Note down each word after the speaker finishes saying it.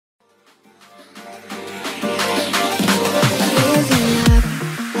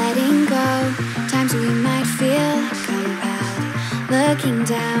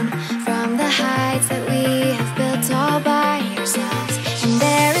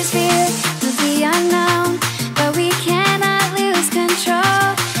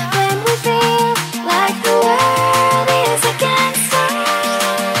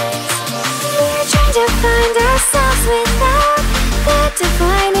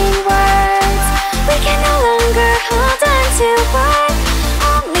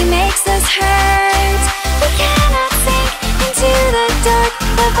hurt. We cannot sink into the dark.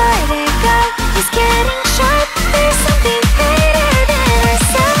 The vertigo is getting sharp. There's something greater than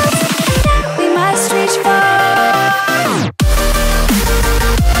ourselves that we must reach for.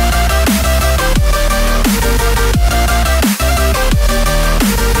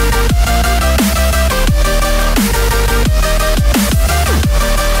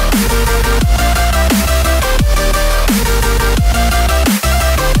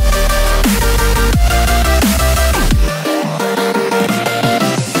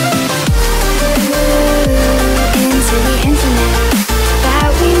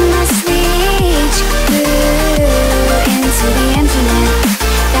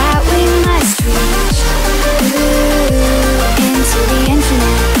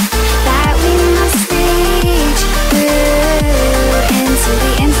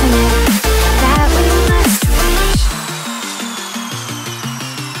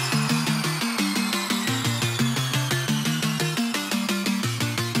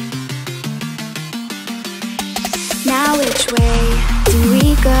 Now which way do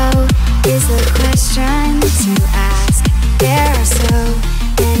we go is the question to ask. There are so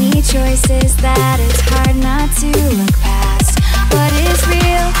many choices that it's hard not to look past. What is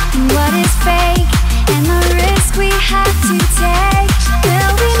real and what is fake, and the risk we have to take.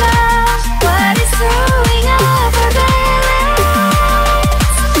 Will we know what is throwing off our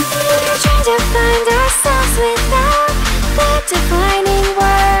balance? We're trying to find ourselves without the defining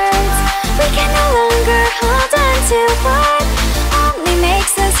words. We can no longer hold on to what only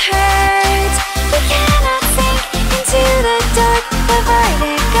makes us hurt. We cannot sink into the dark. The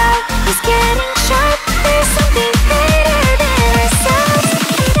vertigo is getting sharp. There's something greater than ourselves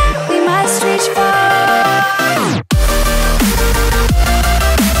that we must reach for.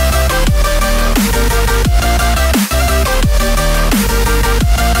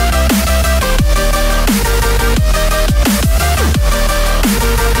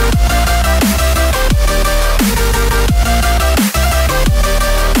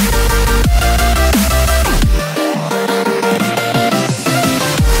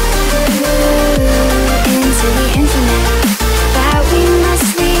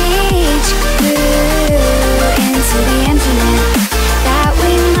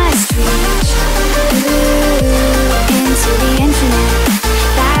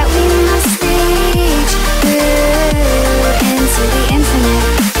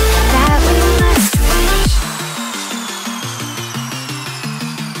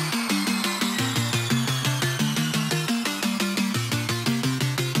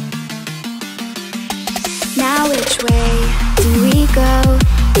 Now which way do we go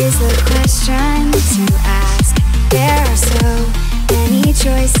is the question to ask. There are so many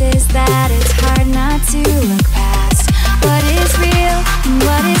choices that it's hard not to look past. What is real and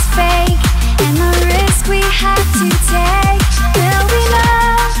what is fake, and the risk we have to take.